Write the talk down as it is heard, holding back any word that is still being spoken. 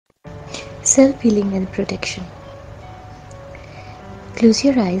Self-healing and protection. Close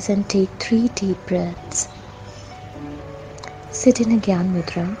your eyes and take 3 deep breaths. Sit in a Gyan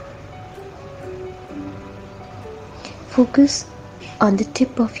Mudra. Focus on the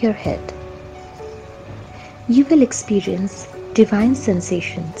tip of your head. You will experience divine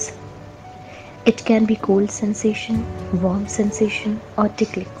sensations. It can be cold sensation, warm sensation, or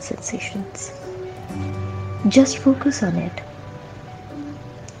tickling sensations. Just focus on it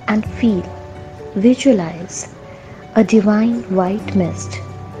and feel, visualize a divine white mist,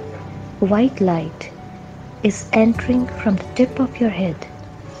 white light is entering from the tip of your head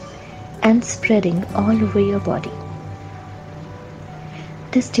and spreading all over your body.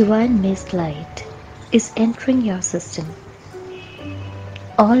 This divine mist light is entering your system,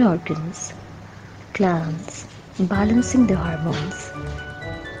 all organs, glands, balancing the hormones,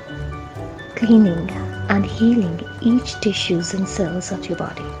 cleaning and healing each tissues and cells of your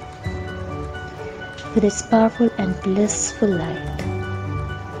body. With its powerful and blissful light,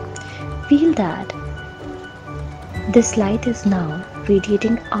 feel that this light is now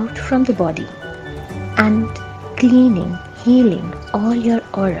radiating out from the body and cleaning, healing all your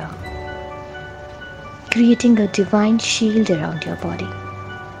aura, creating a divine shield around your body.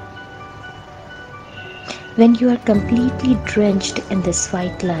 When you are completely drenched in this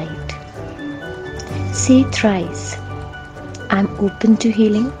white light, say thrice, I'm open to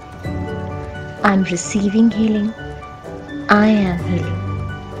healing, I'm receiving healing, I am healing.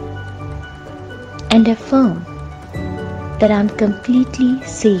 And affirm that I'm completely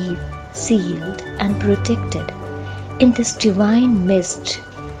safe, sealed and protected in this divine mist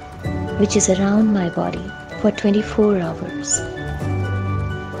which is around my body for 24 hours.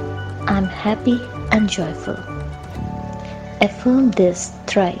 I'm happy and joyful. Affirm this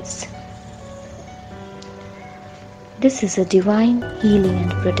thrice. This is a divine healing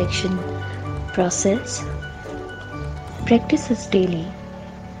and protection process. Practice this daily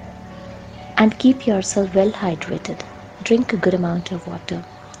and keep yourself well hydrated. Drink a good amount of water.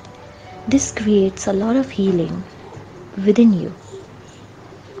 This creates a lot of healing within you.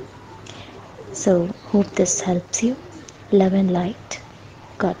 So, hope this helps you. Love and light.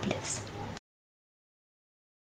 God bless.